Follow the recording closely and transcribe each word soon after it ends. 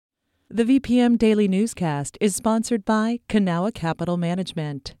The VPM Daily Newscast is sponsored by Kanawha Capital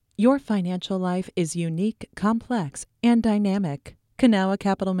Management. Your financial life is unique, complex, and dynamic. Kanawha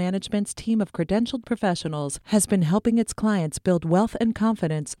Capital Management's team of credentialed professionals has been helping its clients build wealth and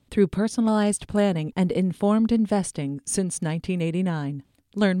confidence through personalized planning and informed investing since 1989.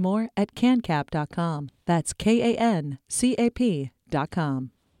 Learn more at cancap.com. That's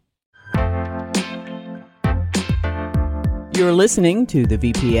KANCAP.com. You're listening to the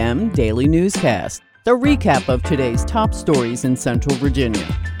VPM Daily Newscast, the recap of today's top stories in Central Virginia.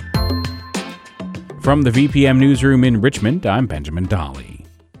 From the VPM Newsroom in Richmond, I'm Benjamin Dolly.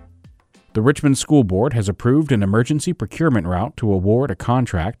 The Richmond School Board has approved an emergency procurement route to award a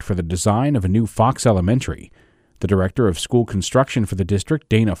contract for the design of a new Fox Elementary. The director of school construction for the district,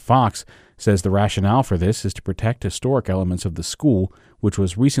 Dana Fox, says the rationale for this is to protect historic elements of the school, which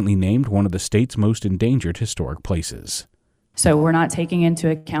was recently named one of the state's most endangered historic places. So we're not taking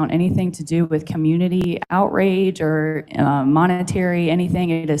into account anything to do with community outrage or monetary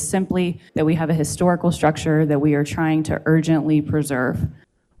anything. It is simply that we have a historical structure that we are trying to urgently preserve.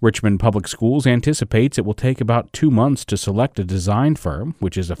 Richmond Public Schools anticipates it will take about 2 months to select a design firm,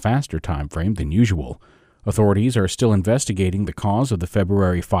 which is a faster time frame than usual. Authorities are still investigating the cause of the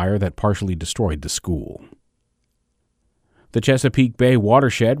February fire that partially destroyed the school. The Chesapeake Bay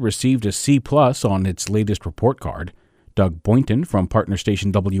watershed received a C+ on its latest report card. Doug Boynton from partner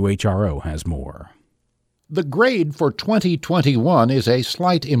station WHRO has more. The grade for 2021 is a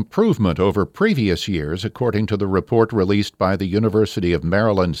slight improvement over previous years, according to the report released by the University of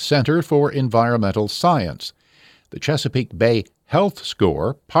Maryland Center for Environmental Science. The Chesapeake Bay Health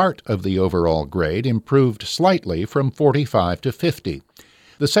Score, part of the overall grade, improved slightly from 45 to 50.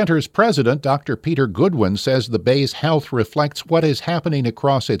 The center's president, Dr. Peter Goodwin, says the Bay's health reflects what is happening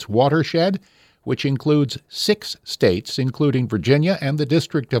across its watershed, which includes 6 states, including Virginia and the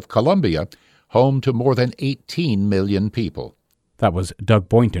District of Columbia, home to more than 18 million people. That was Doug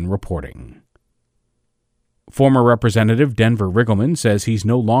Boynton reporting. Former Representative Denver Riggleman says he's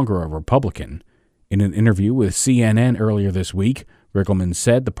no longer a Republican. In an interview with CNN earlier this week, Riggleman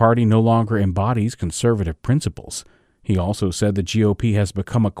said the party no longer embodies conservative principles. He also said the GOP has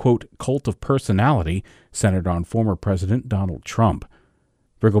become a, quote, cult of personality centered on former President Donald Trump.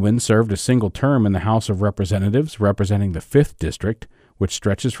 Riggleman served a single term in the House of Representatives representing the 5th District, which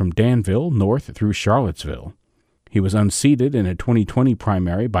stretches from Danville north through Charlottesville. He was unseated in a 2020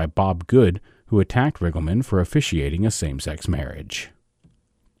 primary by Bob Good, who attacked Riggleman for officiating a same-sex marriage.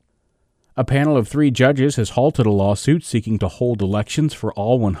 A panel of 3 judges has halted a lawsuit seeking to hold elections for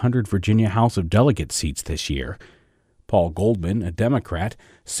all 100 Virginia House of Delegates seats this year. Paul Goldman, a Democrat,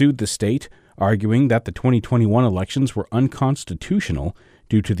 sued the state, arguing that the 2021 elections were unconstitutional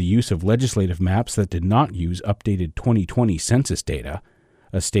due to the use of legislative maps that did not use updated 2020 census data.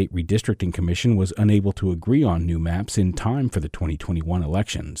 A state redistricting commission was unable to agree on new maps in time for the 2021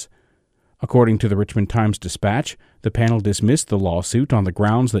 elections. According to the Richmond Times-Dispatch, the panel dismissed the lawsuit on the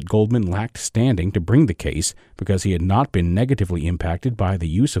grounds that Goldman lacked standing to bring the case because he had not been negatively impacted by the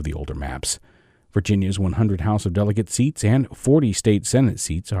use of the older maps. Virginia's 100 House of Delegates seats and 40 state Senate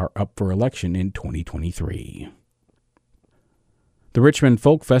seats are up for election in 2023. The Richmond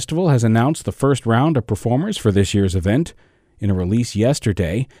Folk Festival has announced the first round of performers for this year's event. In a release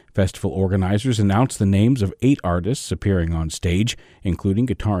yesterday, festival organizers announced the names of 8 artists appearing on stage, including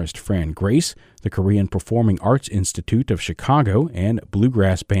guitarist Fran Grace, the Korean Performing Arts Institute of Chicago, and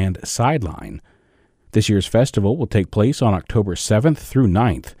bluegrass band Sideline. This year's festival will take place on October 7th through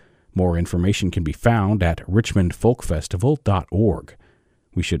 9th. More information can be found at richmondfolkfestival.org.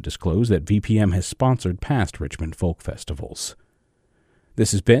 We should disclose that VPM has sponsored past Richmond Folk Festivals.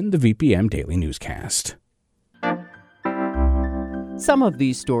 This has been the VPM Daily Newscast. Some of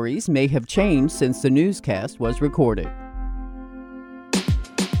these stories may have changed since the newscast was recorded.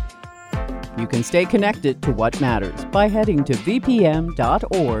 You can stay connected to what matters by heading to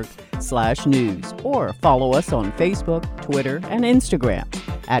vpm.org/news or follow us on Facebook, Twitter, and Instagram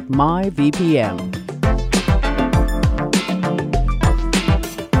at MyVPM.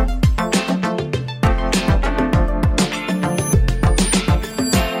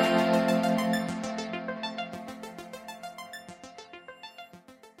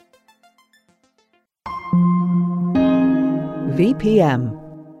 VPM.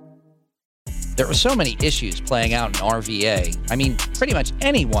 There are so many issues playing out in RVA. I mean, pretty much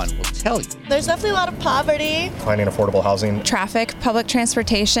anyone will tell you. There's definitely a lot of poverty. Finding affordable housing. Traffic, public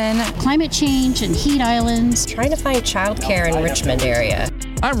transportation. Climate change and heat islands. Trying to find childcare in Richmond area.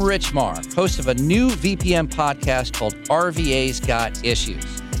 I'm Rich Marr, host of a new VPM podcast called RVA's Got Issues.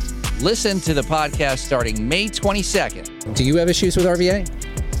 Listen to the podcast starting May 22nd. Do you have issues with RVA?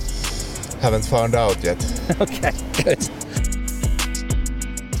 Haven't found out yet. Okay, good.